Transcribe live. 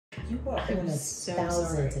You are on I'm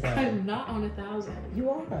 1,000 today. I'm not on 1,000. You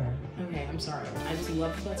are. Okay, I'm sorry. I just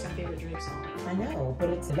love that's my favorite Drake song. I know, but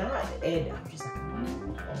it's not. And I'm just like,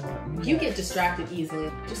 oh, You get distracted easily.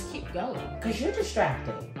 Just keep going. because you're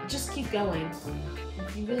distracting. Just keep going.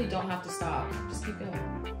 You really don't have to stop. Just keep going.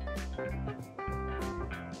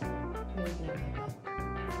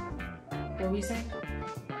 What were you saying?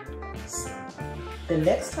 The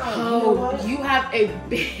next time, you know what? You have a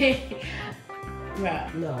big. Yeah.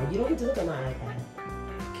 No, you don't get to look at my iPad.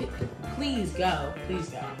 Please go. Please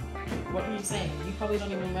go. What were you saying? You probably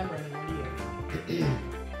don't even remember anymore, do you?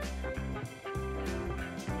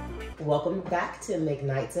 Welcome back to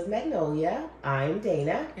McNights of Magnolia. I'm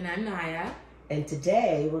Dana. And I'm Naya. And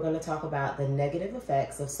today we're going to talk about the negative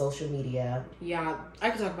effects of social media. Yeah,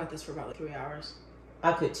 I could talk about this for about like 3 hours.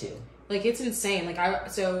 I could too. Like, it's insane. Like,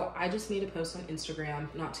 I just made a post on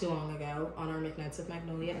Instagram not too long ago on our McNights of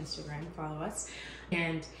Magnolia Instagram. Follow us.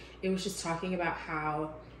 And it was just talking about how,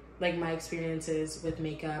 like, my experiences with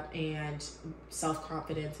makeup and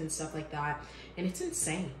self-confidence and stuff like that. And it's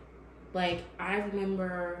insane. Like, I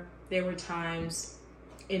remember there were times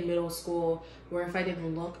in middle school where if I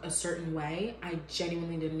didn't look a certain way, I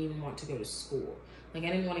genuinely didn't even want to go to school. Like, I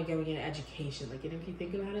didn't want to go get an education. Like, if you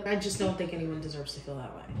think about it, I just don't think anyone deserves to feel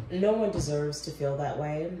that way. No one deserves to feel that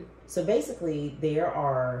way. So basically, there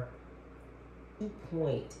are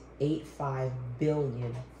 2.85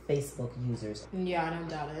 billion Facebook users. Yeah, I don't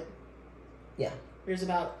doubt it. Yeah. There's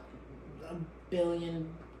about 1 billion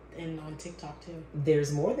on TikTok, too.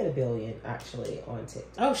 There's more than 1 billion, actually, on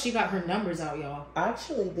TikTok. Oh, she got her numbers out, y'all.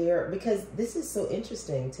 Actually, because this is so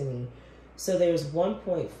interesting to me. So there's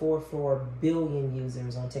 1.44 billion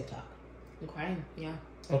users on TikTok. Okay, yeah.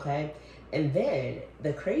 Okay. And then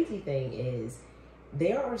the crazy thing is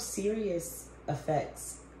there are serious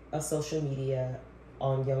effects of social media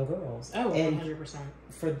on young girls. Oh, and 100%.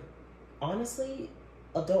 For, honestly,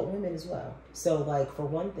 adult women as well. So, like, for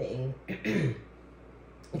one thing,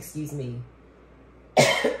 excuse me,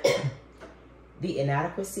 the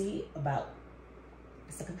inadequacy about,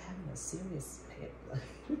 it's like I'm having a serious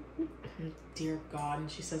Dear God.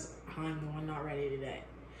 And she says, I'm the one not ready today.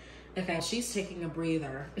 Okay, she's taking a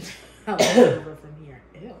breather. I'll go over from here.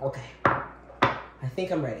 Ew. Okay. I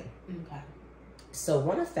think I'm ready. Okay. So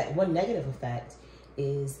one negative effect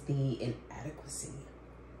is the inadequacy.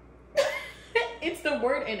 It's the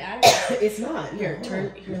word inadequate. It's not. Here, No, turn.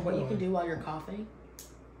 hold on. Here's what you Hold can on. do while you're coughing.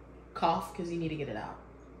 Cough, because you need to get it out.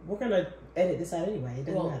 We're gonna edit this out anyway. It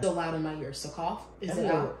doesn't Well, matter. still loud in my ears, so cough. Is I it don't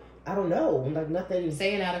know. out? I don't know. Like nothing.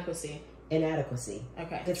 Say inadequacy. Inadequacy.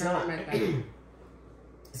 Okay. It's turn not. your mic back.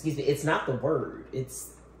 Excuse me. It's not the word.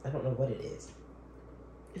 It's. I don't know what it is.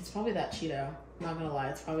 It's probably that Cheeto. I'm not gonna lie,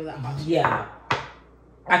 it's probably that hot Cheeto. Yeah.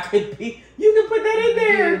 I could be. You can put that in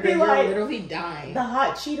there. Dude, And be you're like, literally dying. the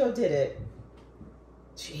hot Cheeto did it.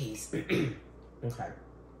 Jeez. Okay.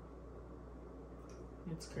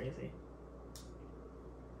 It's crazy.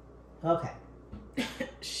 Okay.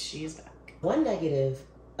 She's back. One negative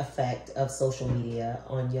effect of social media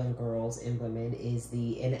on young girls and women is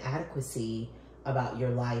the inadequacy about your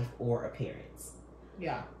life or appearance.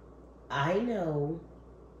 Yeah. I know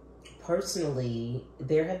personally,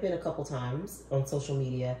 there have been a couple times on social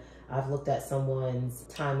media I've looked at someone's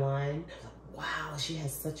timeline. Wow, she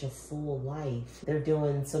has such a full life. They're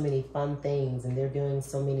doing so many fun things and they're doing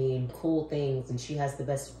so many cool things and she has the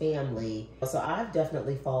best family. So I've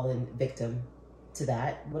definitely fallen victim to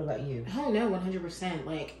that. What about you? Oh no, 100%.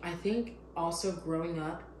 Like, I think also growing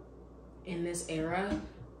up in this era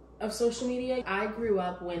of social media, I grew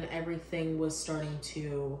up when everything was starting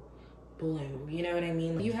to bloom. You know what I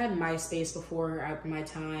mean? You had MySpace before my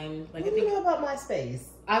time. Like, What do you know about MySpace?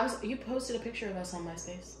 You posted a picture of us on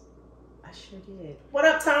MySpace. I sure did. What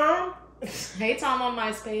up, Tom? Hey, Tom on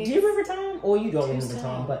MySpace. Do you remember Tom? Or you don't Who's remember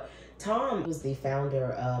Tom, Tom? but Tom was the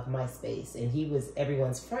founder of MySpace and he was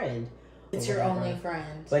everyone's friend. It's or your whatever. only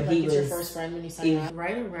friend. But like, he it's your was- first friend when you signed up.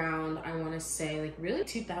 Right around, I want to say, like, really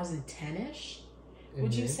 2010-ish,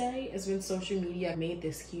 would you say, is when social media made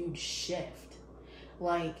this huge shift.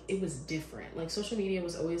 Like, it was different. Like, social media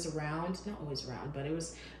was always around. Not always around, but it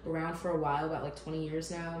was around for a while, about, like, 20 years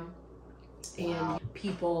now. Wow. And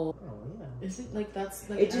people... Oh, yeah. Isn't, like, that's,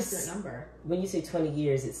 like, It an just- accurate number. When you say 20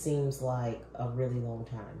 years, it seems like a really long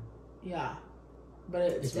time. Yeah. But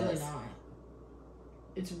it's It really does. not.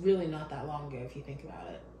 It's really not that long ago if you think about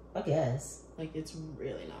it. I guess. Like, it's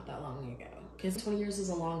really not that long ago. Because 20 years is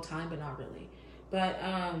a long time, but not really. But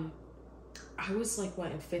I was like,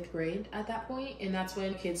 what, in 5th grade at that point? And that's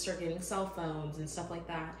when kids start getting cell phones and stuff like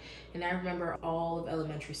that. And I remember all of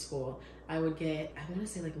elementary school, I would get, I want to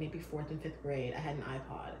say like maybe 4th and 5th grade, I had an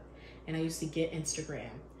iPod. And I used to get Instagram.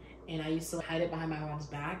 and I used to hide it behind my mom's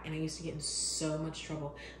back, and I used to get in so much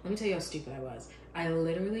trouble. Let me tell you how stupid I was. I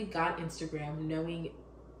literally got Instagram knowing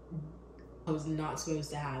I was not supposed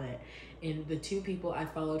to have it. And the two people I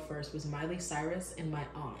followed first was Miley Cyrus and my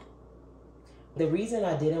aunt. The reason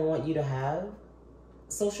I didn't want you to have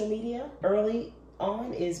social media early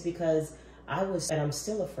on is because and I'm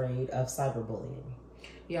still afraid of cyberbullying.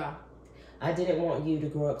 Yeah. I didn't want you to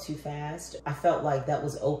grow up too fast. I felt like that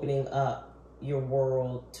was opening up your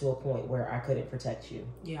world to a point where I couldn't protect you.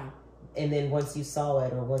 Yeah. And then once you saw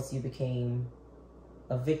it, or once you became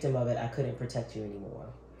a victim of it, I couldn't protect you anymore.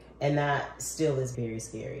 And that still is very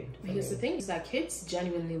scary. Because the thing is that kids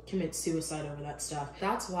genuinely commit suicide over that stuff.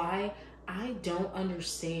 That's why I don't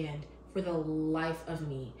understand for the life of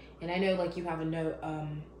me. And I know, like, you have a note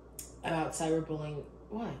about cyberbullying.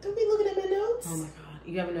 What? Don't be looking at my notes. Oh my God.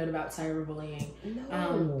 You have a note about cyberbullying.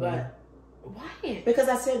 No. But why? Because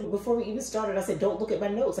I said, before we even started, I said, don't look at my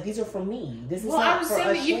notes. Like, these are from me. This is well, not I was for saying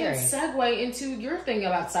us that you sharing. can segue into your thing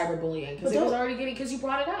about cyberbullying. Because it was already getting, because you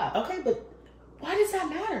brought it up. Okay, but why does that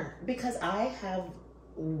matter? Because I have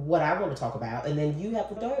what I want to talk about, and then you have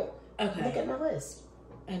to don't look at my list.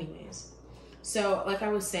 Anyways. So, like I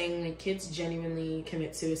was saying, like, kids genuinely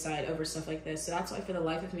commit suicide over stuff like this. So that's why, for the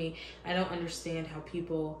life of me, I don't understand how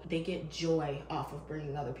people, they get joy off of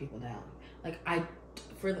bringing other people down. Like, I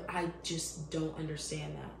just don't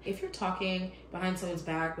understand that. If you're talking behind someone's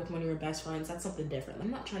back with one of your best friends, that's something different.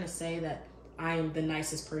 I'm not trying to say that I am the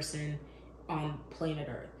nicest person on planet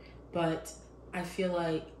Earth, but I feel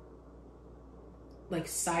like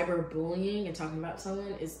cyberbullying and talking about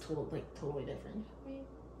someone is totally different.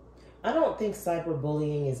 I don't think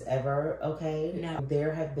cyberbullying is ever okay. No.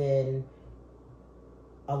 There have been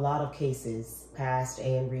a lot of cases, past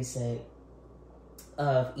and recent,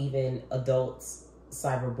 of even adults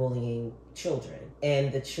cyberbullying children.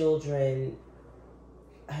 And the children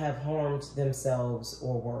have harmed themselves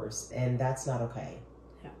or worse. And that's not okay.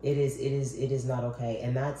 Yeah. It is not okay.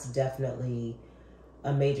 And that's definitely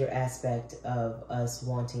a major aspect of us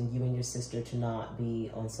wanting you and your sister to not be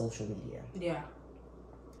on social media. Yeah.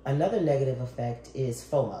 Another negative effect is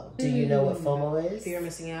FOMO. Do you know what FOMO is? Fear of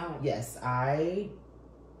missing out. Yes, I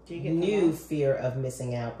Do you get knew FOMO? Fear of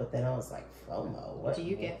missing out, but then I was like, FOMO? What? Do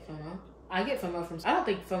you get FOMO? I get FOMO from... I don't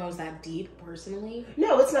think FOMO's that deep, personally.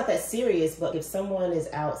 No, it's not that serious, but if someone is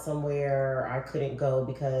out somewhere, I couldn't go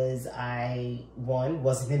because I, one,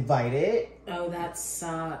 wasn't invited. Oh, that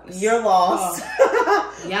sucks. You're lost.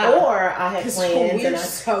 Oh. Yeah. Or I had plans. We're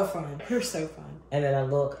so fun. We're so fun. And then I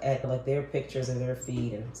look at their pictures of their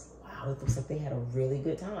feed and it's like, wow, it looks like they had a really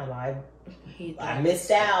good time. I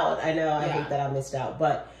missed out. I know, I hate that I missed out.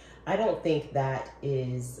 But I don't think that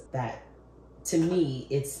is that, to me,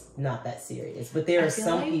 it's not that serious. But there are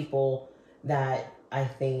some people that I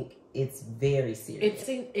think it's very serious.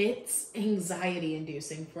 It's anxiety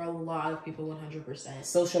inducing for a lot of people, 100%.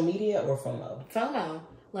 Social media or FOMO? FOMO.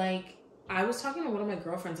 Like, I was talking to one of my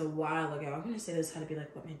girlfriends a while ago. I'm going to say this had to be my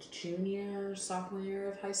junior or sophomore year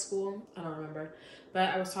of high school. I don't remember.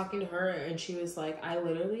 But I was talking to her and she was like, I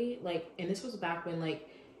literally, and this was back when,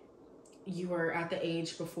 you were at the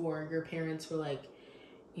age before your parents were like,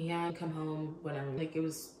 yeah, come home, whatever.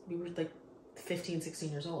 We were 15,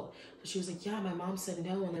 16 years old. So she was like, yeah, my mom said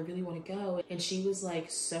no and I really want to go. And she was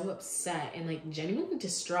so upset and genuinely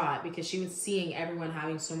distraught because she was seeing everyone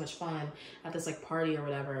having so much fun at this party or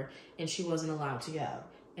whatever, and she wasn't allowed to go.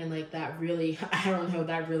 And that really, I don't know,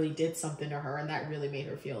 that really did something to her, and that really made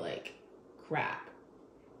her feel like crap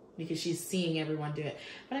because she's seeing everyone do it.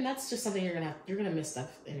 But that's just something you're gonna miss stuff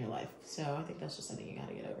in your life. So I think that's just something you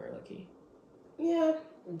gotta get over, Loki. Yeah,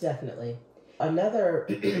 definitely. Another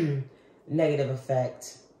negative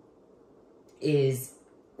effect is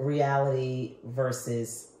reality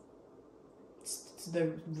versus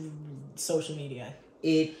the social media.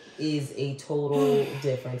 It is a total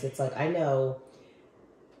difference. It's I know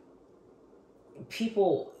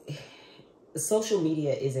people, social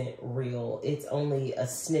media isn't real. It's only a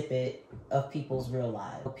snippet of people's real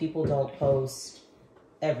lives. People don't post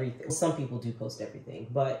everything. Some people do post everything,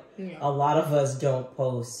 but a lot of us don't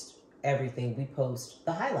post everything. We post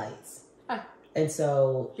the highlights. And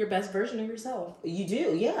so... your best version of yourself. You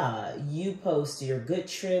do, yeah. You post your good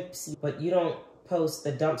trips, but you don't post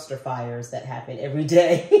the dumpster fires that happen every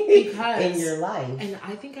day in your life. And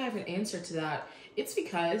I think I have an answer to that. It's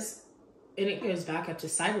because, and it goes back up to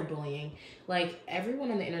cyberbullying,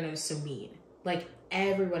 everyone on the internet is so mean.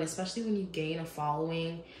 Everyone, especially when you gain a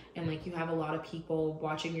following and you have a lot of people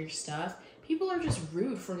watching your stuff, people are just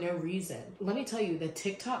rude for no reason. Let me tell you, the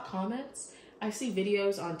TikTok comments, I see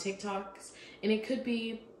videos on TikToks, and it could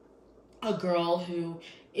be a girl who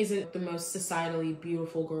isn't the most societally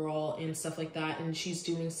beautiful girl and stuff like that, and she's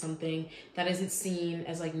doing something that isn't seen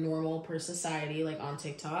as like normal per society, like on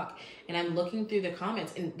TikTok. And I'm looking through the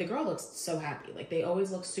comments, and the girl looks so happy. Like, they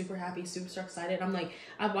always look super happy, super excited. I'm like,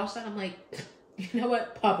 I watched that, I'm like, you know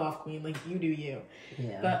what, pop off, queen, like, you do you.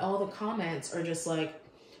 Yeah. But all the comments are just like,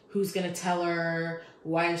 who's gonna tell her?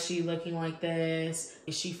 Why is she looking like this?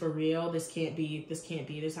 Is she for real? This can't be,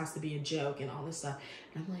 this has to be a joke, and all this stuff.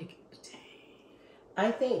 And I'm like,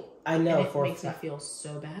 I know it makes me feel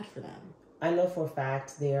so bad for them. I know for a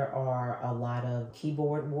fact there are a lot of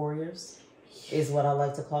keyboard warriors, is what I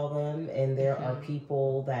like to call them. And there are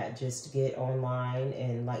people that just get online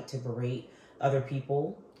and like to berate other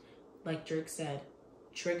people. Like Drake said,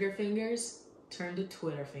 trigger fingers turn to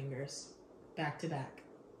Twitter fingers. Back to back.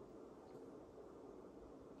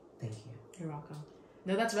 Thank you. You're welcome.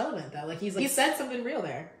 No, that's relevant though. Like, he said something real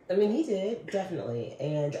there. I mean, he did, definitely.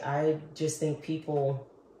 And I just think people...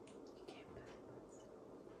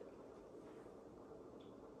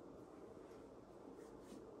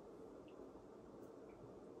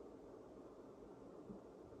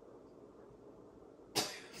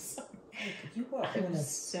 You are on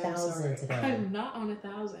 1,000 today. I'm not on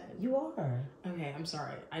 1,000. You are. Okay, I'm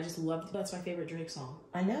sorry. I just loved, that's my favorite Drake song.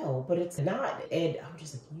 I know, but it's not. And I'm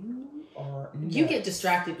just like, you are nuts. You get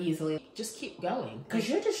distracted easily. Just keep going. Because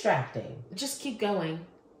you're distracting. Just keep going.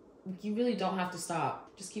 You really don't have to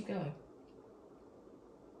stop. Just keep going.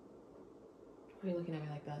 Why are you looking at me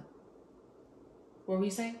like that? What were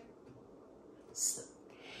you saying?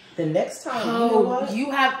 The next time, you know what?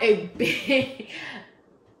 You have a big...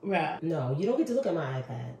 Right. No, you don't get to look at my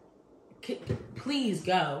iPad. Please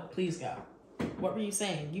go. Please go. What were you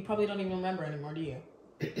saying? You probably don't even remember anymore, do you?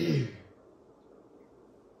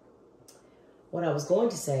 What I was going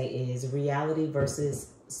to say is reality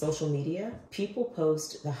versus social media. People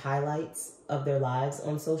post the highlights of their lives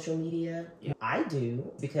on social media. Yeah. I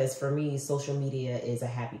do, because for me, social media is a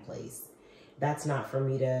happy place. That's not for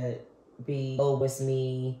me to be, oh, it's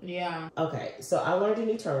me. Yeah. Okay, so I learned a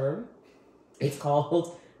new term. It's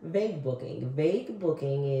called vague booking. Vague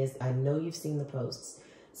booking is, I know you've seen the posts.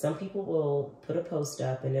 Some people will put a post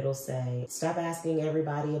up and it'll say, stop asking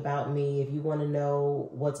everybody about me. If you want to know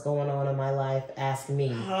what's going on in my life, ask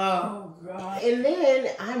me. Oh, God. And then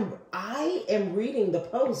I am reading the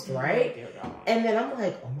post, right? And then I'm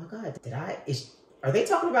like, oh my God, are they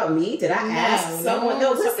talking about me? Did I ask someone?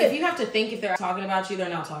 No, listen. If you have to think if they're talking about you, they're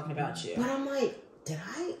not talking about you. But I'm like, did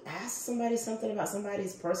I ask somebody something about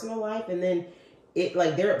somebody's personal life? And then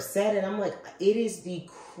they're upset, and I'm like, it is the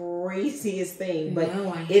craziest thing. But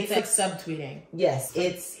no, I hate that subtweeting. Yes,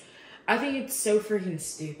 I think it's so freaking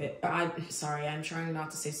stupid. I'm sorry, I'm trying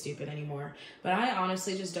not to say stupid anymore. But I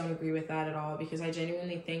honestly just don't agree with that at all, because I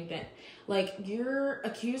genuinely think that, like, you're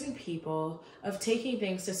accusing people of taking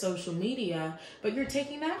things to social media, but you're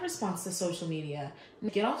taking that response to social media.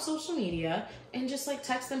 Get off social media and just, like,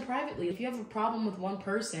 text them privately. If you have a problem with one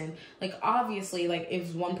person, like, obviously, like,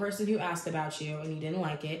 if one person who asked about you and you didn't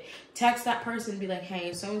like it, text that person and be like,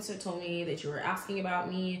 hey, so-and-so told me that you were asking about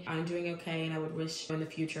me. I'm doing okay, and I would wish in the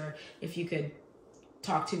future if you could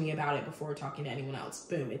talk to me about it before talking to anyone else.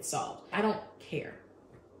 Boom, it's solved. I don't care.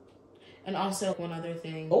 And also, one other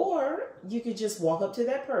thing. Or you could just walk up to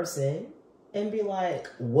that person and be like,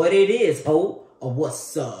 what it is, ho, or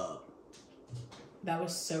what's up? That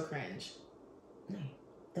was so cringe. No,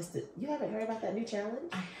 you haven't heard about that new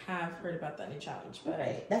challenge? I have heard about that new challenge, but...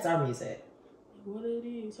 Right, that's our music. What it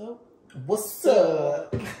is, ho? What's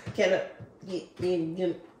up?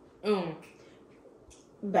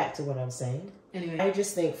 Back to what I'm saying. Anyway. I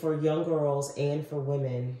just think for young girls and for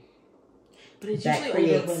women... But it's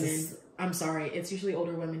usually older women. I'm sorry, it's usually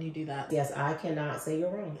older women who do that. Yes, I cannot say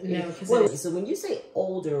you're wrong. No, because so when you say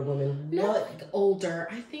older women, not like older,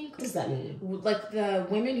 I think. What does that mean? Like the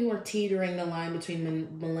women who are teetering the line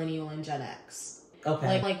between millennial and Gen X.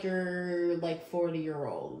 Okay. Like you're like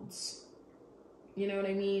 40-year-olds. You know what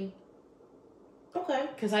I mean? Okay.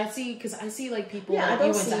 Because I see like people that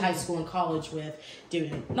you went to high school and college with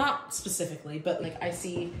doing it. Not specifically, but like I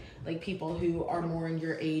see like people who are more in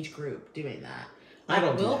your age group doing that.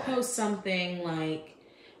 Like, we'll post something like,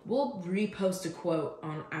 we'll repost a quote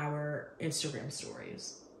on our Instagram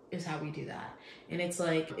stories is how we do that. And it's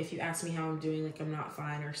like, if you ask me how I'm doing, like I'm not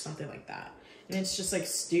fine or something like that. And it's just like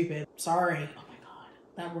stupid. Sorry. Oh my God.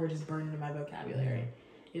 That word is burned into my vocabulary.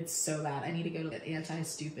 It's so bad. I need to go to an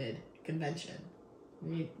anti-stupid convention.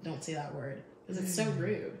 Don't say that word because it's so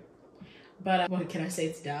rude. But what can I say?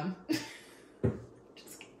 It's dumb.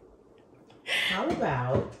 Just kidding. How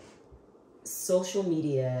about social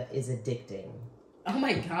media is addicting? Oh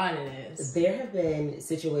my God, it is. There have been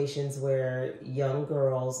situations where young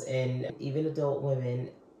girls and even adult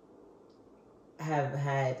women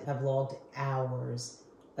have logged hours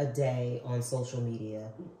a day on social media.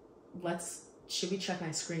 Should we check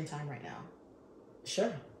my screen time right now?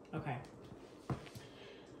 Sure. Okay.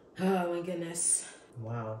 Oh my goodness.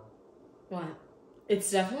 Wow. What?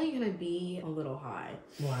 It's definitely gonna be a little high.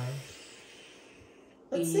 Why?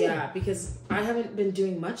 Let's see. Yeah, because I haven't been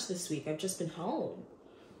doing much this week. I've just been home.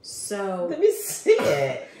 So let me see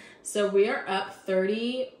it. So we are up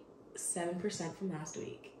 37% from last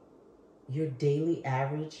week. Your daily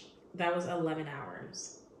average? That was 11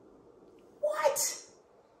 hours. What?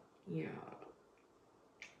 Yeah.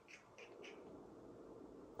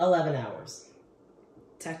 11 hours.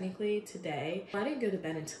 Technically, today, I didn't go to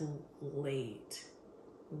bed until late.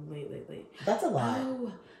 Late. That's a lot.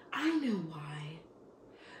 Oh, I know why.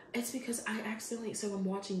 It's because I accidentally, so I'm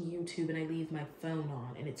watching YouTube and I leave my phone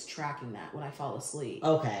on and it's tracking that when I fall asleep.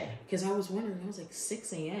 Okay. Because I was wondering, I was like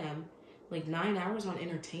 6 a.m., like 9 hours on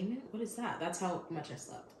entertainment? What is that? That's how much I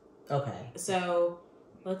slept. Okay. So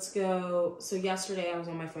let's go. So yesterday I was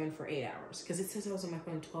on my phone for 8 hours because it says I was on my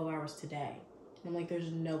phone 12 hours today. I'm like,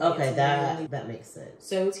 there's no way. Okay, that makes sense.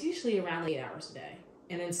 So it's usually around 8 hours a day.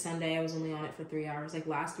 And then Sunday I was only on it for 3 hours. Like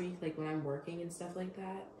last week, like when I'm working and stuff like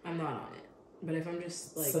that, I'm not on it. But if I'm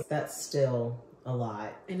just like... So that's still a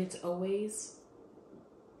lot. And it's always...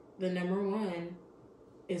 The number one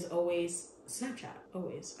is always Snapchat.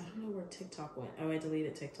 Always. I don't know where TikTok went. Oh, I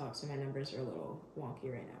deleted TikTok, so my numbers are a little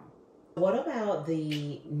wonky right now. What about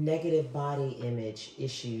the negative body image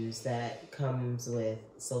issues that comes with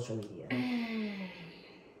social media?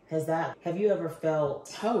 Have you ever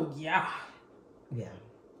felt... Oh, yeah. Yeah.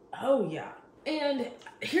 Oh, yeah. And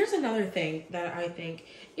here's another thing that I think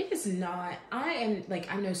it is not, I'm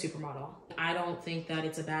no supermodel. I don't think that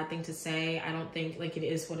it's a bad thing to say. I don't think like it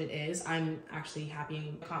is what it is. I'm actually happy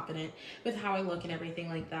and confident with how I look and everything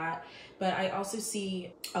like that. But I also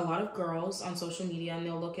see a lot of girls on social media and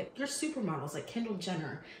they'll look at, they're supermodels like Kendall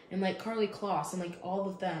Jenner and like Karlie Kloss and like all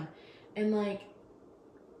of them. And like,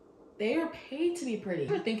 they are paid to be pretty.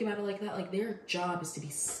 I think about it like that. Like their job is to be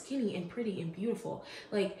skinny and pretty and beautiful.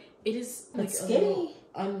 Like it is like skinny,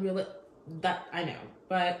 unreal. That I know,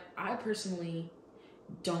 but I personally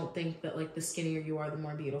don't think that like the skinnier you are, the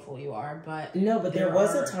more beautiful you are. But no, but there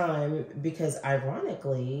was a time, because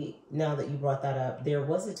ironically, now that you brought that up, there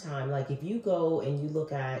was a time like if you go and you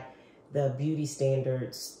look at the beauty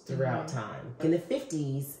standards throughout time in the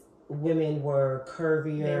 50s. Women were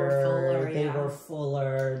curvier, they were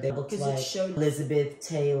fuller, they looked like Elizabeth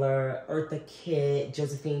Taylor, Eartha Kitt,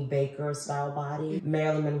 Josephine Baker style body,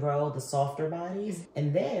 Marilyn Monroe, the softer bodies.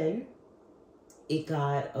 And then it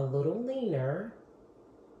got a little leaner,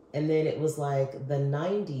 and then it was like the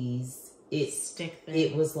 90s,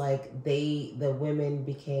 it was like the women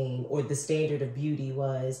became, or the standard of beauty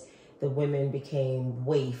was the women became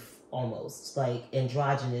waif, almost like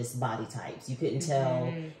androgynous body types. You couldn't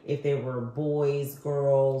tell if they were boys,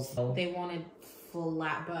 girls. They wanted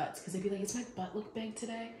flat butts because they'd be like, "Does my butt look big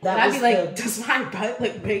today?" I'd be like, "Does my butt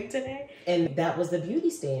look big today?" And that was the beauty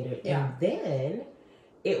standard. Yeah. And then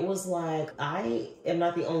it was like, I am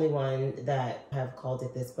not the only one that have called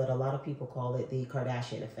it this, but a lot of people call it the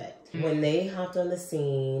Kardashian effect. When they hopped on the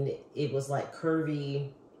scene, it was like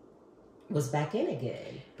curvy was back in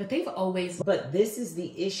again. But they've always... But this is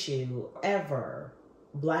the issue ever.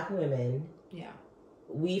 Black women,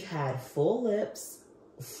 we've had full lips,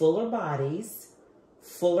 fuller bodies,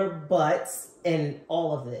 fuller butts, and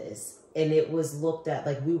all of this. And it was looked at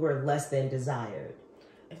like we were less than desired.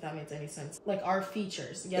 If that makes any sense. Like our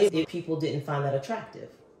features. Yes. If people didn't find that attractive.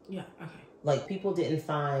 Yeah, okay. Like people didn't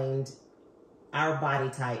find our body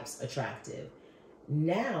types attractive.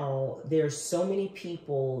 Now there's so many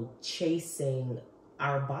people chasing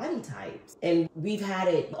our body types, and we've had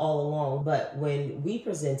it all along, but when we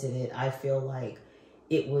presented it, I feel like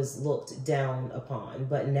it was looked down upon.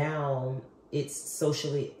 But now it's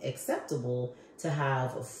socially acceptable to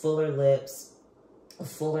have fuller lips,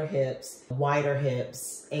 fuller hips, wider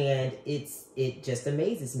hips, and it just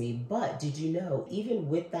amazes me. But did you know, even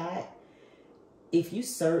with that, if you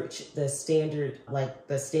search the standard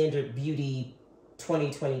beauty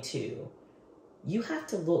 2022, you have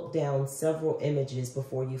to look down several images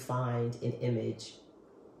before you find an image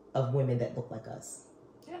of women that look like us.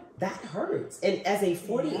 Yeah. That hurts. And as a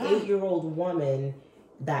 48-year-old woman,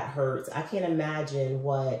 that hurts. I can't imagine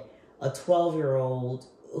what a 12-year-old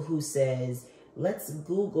who says, let's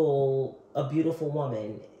Google a beautiful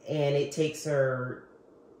woman, and it takes her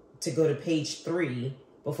to go to page 3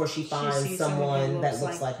 before she finds sees someone who that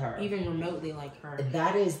looks like her. Even remotely like her.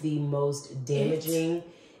 That is the most damaging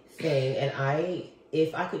thing. And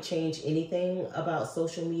if I could change anything about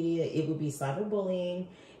social media, it would be cyberbullying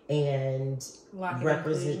and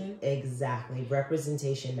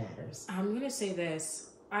representation matters. I'm gonna say this.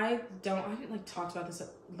 I haven't like talked about this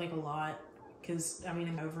like a lot because I mean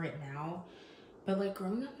I'm over it now. But like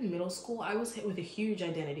growing up in middle school, I was hit with a huge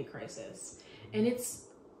identity crisis. And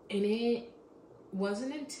it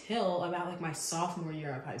wasn't until about like my sophomore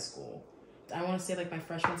year of high school. I want to say like my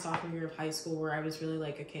freshman, sophomore year of high school where I was really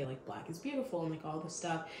like, okay, like black is beautiful and like all this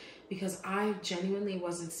stuff, because I genuinely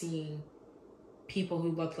wasn't seeing people who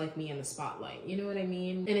looked like me in the spotlight. You know what I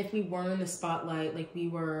mean? And if we were in the spotlight, like we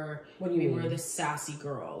were the sassy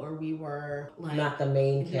girl, or we were like not the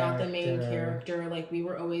main character. Like we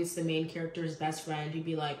were always the main character's best friend who'd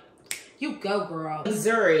be like, you go, girl.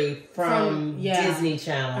 Missouri from Disney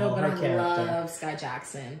Channel. Oh, but I love Sky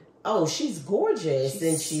Jackson. Oh, she's gorgeous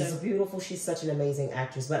and she's beautiful. She's such an amazing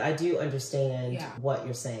actress. But I do understand what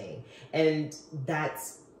you're saying. And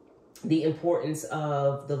that's the importance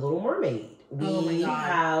of The Little Mermaid. We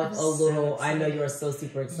have a little, I know you're so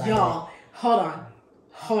super excited. Y'all, hold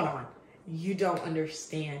on. You don't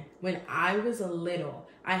understand. When I was little,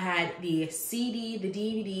 I had the CD, the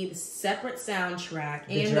DVD, the separate soundtrack,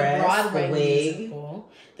 and the Broadway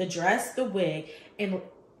musical, the dress, the wig, and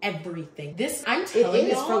everything. I'm telling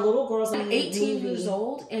you, for little girls. I'm 18 years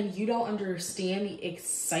old, and you don't understand the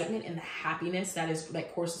excitement and the happiness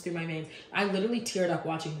that courses through my veins. I literally teared up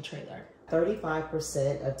watching the trailer.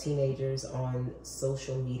 35% of teenagers on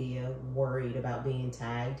social media worried about being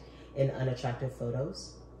tagged in unattractive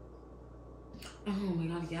photos. Oh my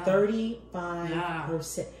god, yeah.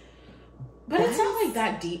 35%. But it's not like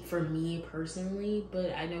that deep for me personally,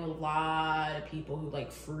 but I know a lot of people who like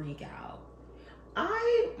freak out.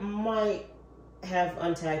 I might have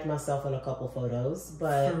untagged myself in a couple photos,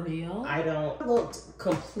 but for real? I looked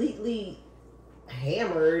completely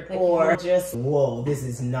hammered like, or just, whoa, this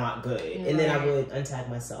is not good. Right. And then I would untag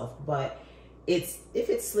myself. But if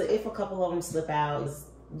a couple of them slip out,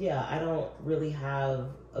 I don't really have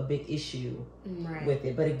a big issue with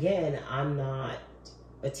it. But again, I'm not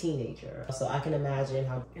a teenager, so I can imagine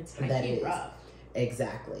how that is. Rough.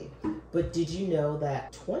 Exactly. But did you know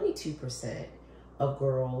that 22% of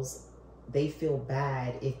girls, they feel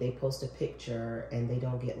bad if they post a picture and they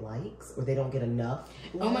don't get likes or they don't get enough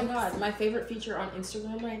likes? Oh my god, my favorite feature on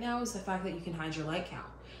Instagram right now is the fact that you can hide your like count.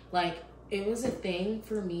 Like, it was a thing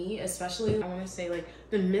for me, especially, I want to say, like,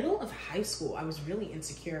 the middle of high school. I was really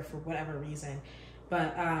insecure for whatever reason.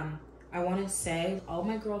 But I want to say all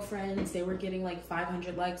my girlfriends, they were getting like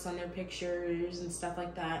 500 likes on their pictures and stuff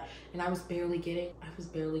like that. And I was barely getting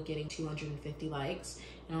 250 likes.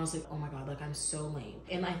 And I was like, oh my god, like I'm so lame.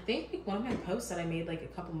 And I think like one of my posts that I made like a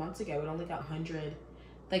couple months ago, it only got 100,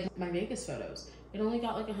 like my Vegas photos. It only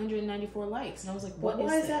got like 194 likes. And I was like, why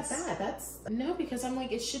is that bad? No, because I'm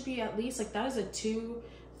like, it should be at least like, that is a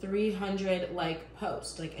 200-300 like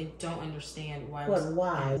post. Like, I don't understand why. But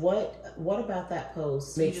why? What about that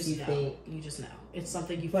post makes you think? You just know. It's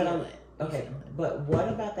something you feel it. Okay, but what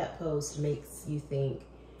about that post makes you think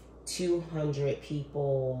 200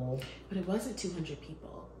 people? But it wasn't 200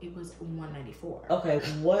 people. It was 194. Okay,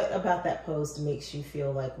 what about that post makes you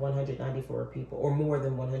feel like 194 people or more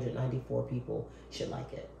than 194 people should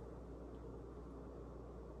like it?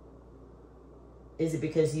 Is it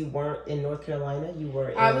because you weren't in North Carolina?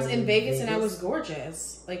 I was in Vegas and I was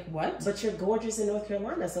gorgeous. Like, what? But you're gorgeous in North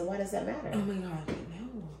Carolina, so why does that matter? Oh my god, no,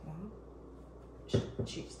 Mom.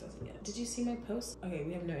 She just doesn't get it. Did you see my post? Okay,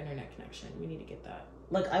 we have no internet connection. We need to get that.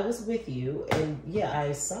 Like, I was with you, and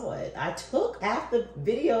I saw it. I took half the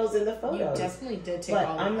videos and the photos. You definitely did take all of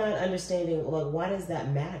them. But I'm not understanding, like, why does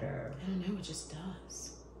that matter? I don't know, it just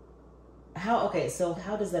does. So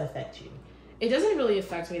how does that affect you? It doesn't really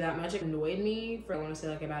affect me that much. It annoyed me for, I want to say,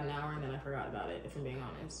 like about an hour, and then I forgot about it, if I'm being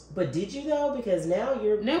honest. But did you, though? Because now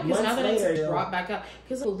you're No, because now that it's brought back up.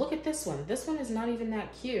 Because look at this one. This one is not even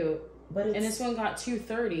that cute. And this one got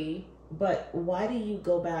 230. But why do you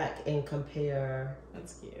go back and compare?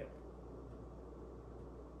 That's cute.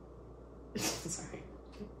 Sorry.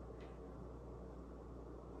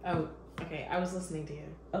 Oh, okay. I was listening to you.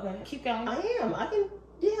 Okay. Keep going. I am. I can.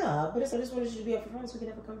 Yeah, but I just wanted you to be up front so we can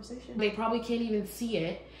have a conversation. They probably can't even see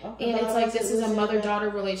it. Okay, and it's like, this is a mother-daughter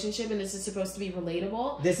relationship, and this is supposed to be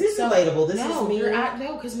relatable. This is relatable. This is me.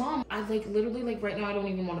 No, because Mom, I like literally like right now I don't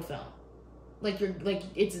even want to film. Like, you're like,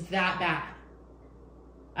 it's that bad.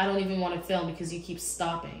 I don't even want to film because you keep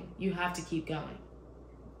stopping. You have to keep going.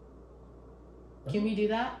 Can we do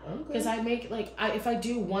that? Because I make like, if I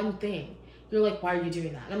do one thing, You're like, why are you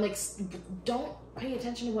doing that? And I'm like, don't pay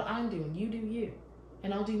attention to what I'm doing. You do you,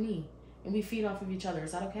 and I'll do me, and we feed off of each other.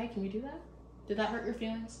 Is that okay? Can we do that? Did that hurt your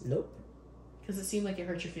feelings? Nope. Because it seemed like it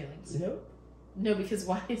hurt your feelings. Nope. No, because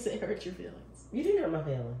why does it hurt your feelings? You didn't hurt my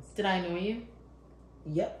feelings. Did I annoy you?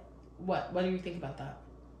 Yep. What? What do you think about that?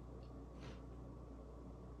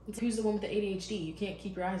 It's who's the one with the ADHD? You can't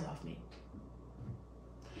keep your eyes off me.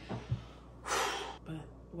 But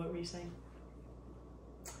what were you saying?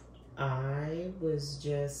 I was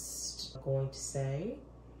just going to say,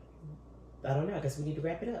 I don't know, I guess we need to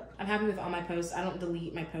wrap it up. I'm happy with all my posts. I don't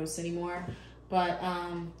delete my posts anymore. But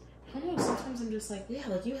I don't know, sometimes I'm just like, yeah,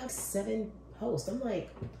 like you have 7 posts. I'm like,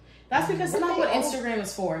 that's because that's not what Instagram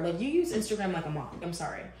is for. Like, you use Instagram like a mom. I'm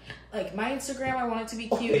sorry. Like, my Instagram, I want it to be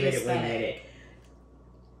cute and aesthetic.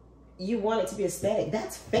 You want it to be aesthetic.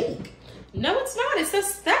 That's fake. No, it's not. It's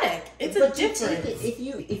aesthetic. It's a difference. If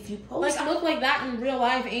you post, like, I look like that in real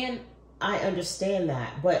life, and I understand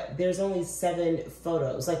that, but there's only 7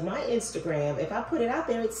 photos. Like my Instagram, if I put it out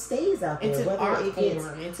there, it stays out there. It's an art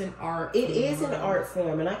form. It's an art form. It is an art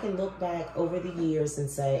form, and I can look back over the years and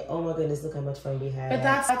say, "Oh my goodness, look how much fun we had." But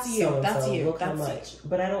that's you. So-and-so. That's you. Look that's how much.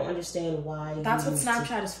 But I don't understand why. That's what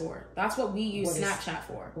Snapchat is for. That's what we use Snapchat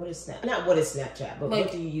for. What is Snapchat? Not what is Snapchat, but like,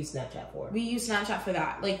 what do you use Snapchat for? We use Snapchat for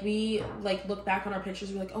that. Like, we look back on our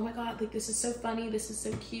pictures. We're like, oh my god, like this is so funny. This is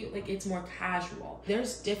so cute. Like, it's more casual.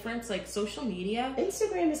 There's difference. Like, social media.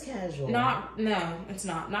 Instagram is casual. No, it's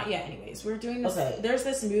not. Not yet, anyways. We're doing this. Okay. There's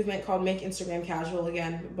this movement called Make Instagram Casual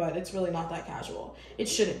again, but it's really not that casual. It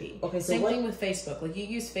shouldn't be. Okay, so same thing with Facebook. Like, you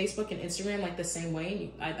use Facebook and Instagram like the same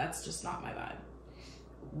way, and that's just not my vibe.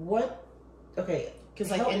 What? Okay.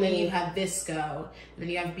 Because and then you have Visco, and then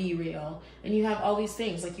you have Be Real, and you have all these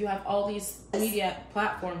things. Like, you have all these media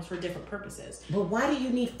platforms for different purposes. But why do you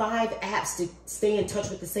need 5 apps to stay in touch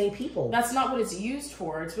with the same people? That's not what it's used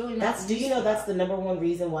for. It's really not. Do you know that's the #1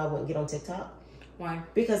 reason why I wouldn't get on TikTok? Why?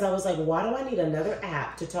 Because I was like, why do I need another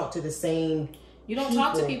app to talk to the same You don't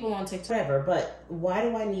talk to people on TikTok. Whatever, but why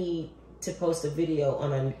do I need to post a video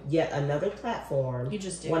on yet another platform? You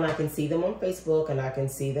just do. When I can see them on Facebook and I can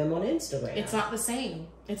see them on Instagram. It's not the same.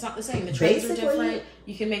 It's not the same. The trends are different.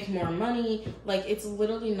 You can make more money. Like, it's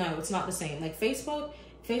literally, no, it's not the same. Like, Facebook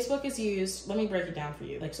is used, let me break it down for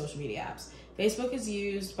you, like social media apps. Facebook is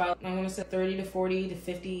used by, I want to say 30 to 40 to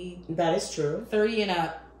 50. That is true. 30 and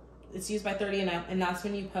up. It's used by 30 and up, and that's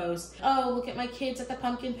when you post, oh, look at my kids at the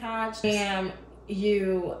pumpkin patch. And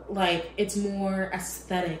you, like, it's more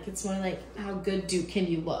aesthetic. It's more like, how good can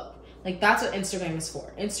you look? Like, that's what Instagram is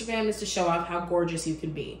for. Instagram is to show off how gorgeous you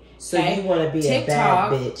can be. So you want to be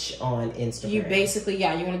TikTok, a bad bitch on Instagram. You basically,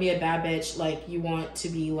 yeah, you want to be a bad bitch. Like, you want to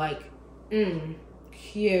be like,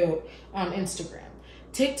 cute on Instagram.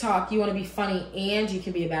 TikTok, you want to be funny, and you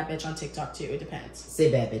can be a bad bitch on TikTok too. It depends.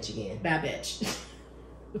 Say bad bitch again. Bad bitch.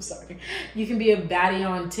 I'm sorry. You can be a baddie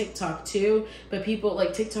on TikTok too, but people,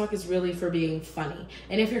 like, TikTok is really for being funny.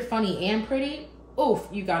 And if you're funny and pretty, oof,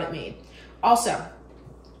 you got it made. Also,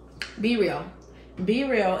 Be Real. Be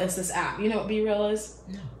Real is this app. You know what Be Real is?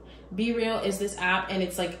 No. Be Real is this app, and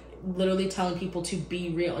it's like literally telling people to be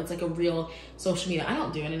real. It's like a real social media. I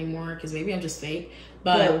don't do it anymore because maybe I'm just fake.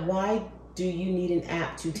 But why do you need an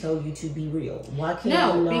app to tell you to be real? Why can't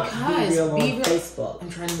you not because be real on Facebook? I'm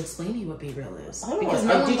trying to explain to you what Be Real is. Because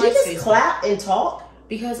no one likes Facebook. Clap and talk?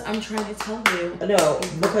 Because I'm trying to tell you. No,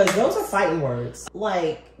 because those are fighting words.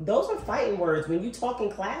 Like, those are fighting words when you talk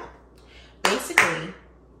and clap. Basically,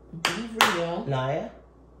 Be Real. Naya,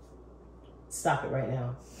 stop it right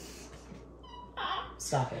now.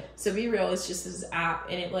 Stop it. So Be Real is just this app,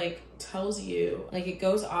 and it like tells you, like, it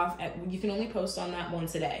goes off at, you can only post on that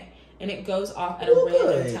once a day. And it goes off at a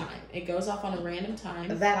random time. It goes off on a random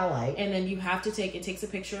time. That I like. And then you have to it takes a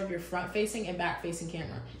picture of your front facing and back facing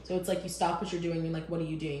camera. So it's like you stop what you're doing and like, what are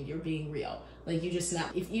you doing? You're being real. Like, you just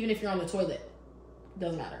snap. Even if you're on the toilet,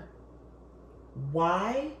 doesn't matter.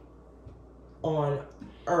 Why on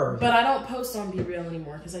earth? But I don't post on Be Real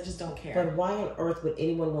anymore because I just don't care. But why on earth would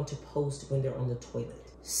anyone want to post when they're on the toilet?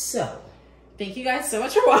 So, thank you guys so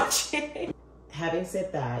much for watching. Having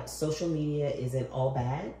said that, social media isn't all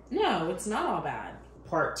bad. No, it's not all bad.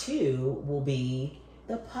 Part 2 will be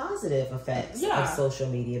the positive effects of social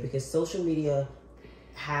media, because social media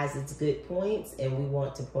has its good points and we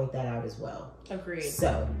want to point that out as well. Agreed.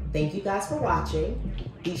 So, thank you guys for watching.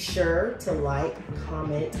 Be sure to like,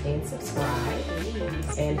 comment, and subscribe.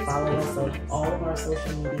 And follow us on all of our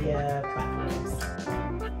social media platforms.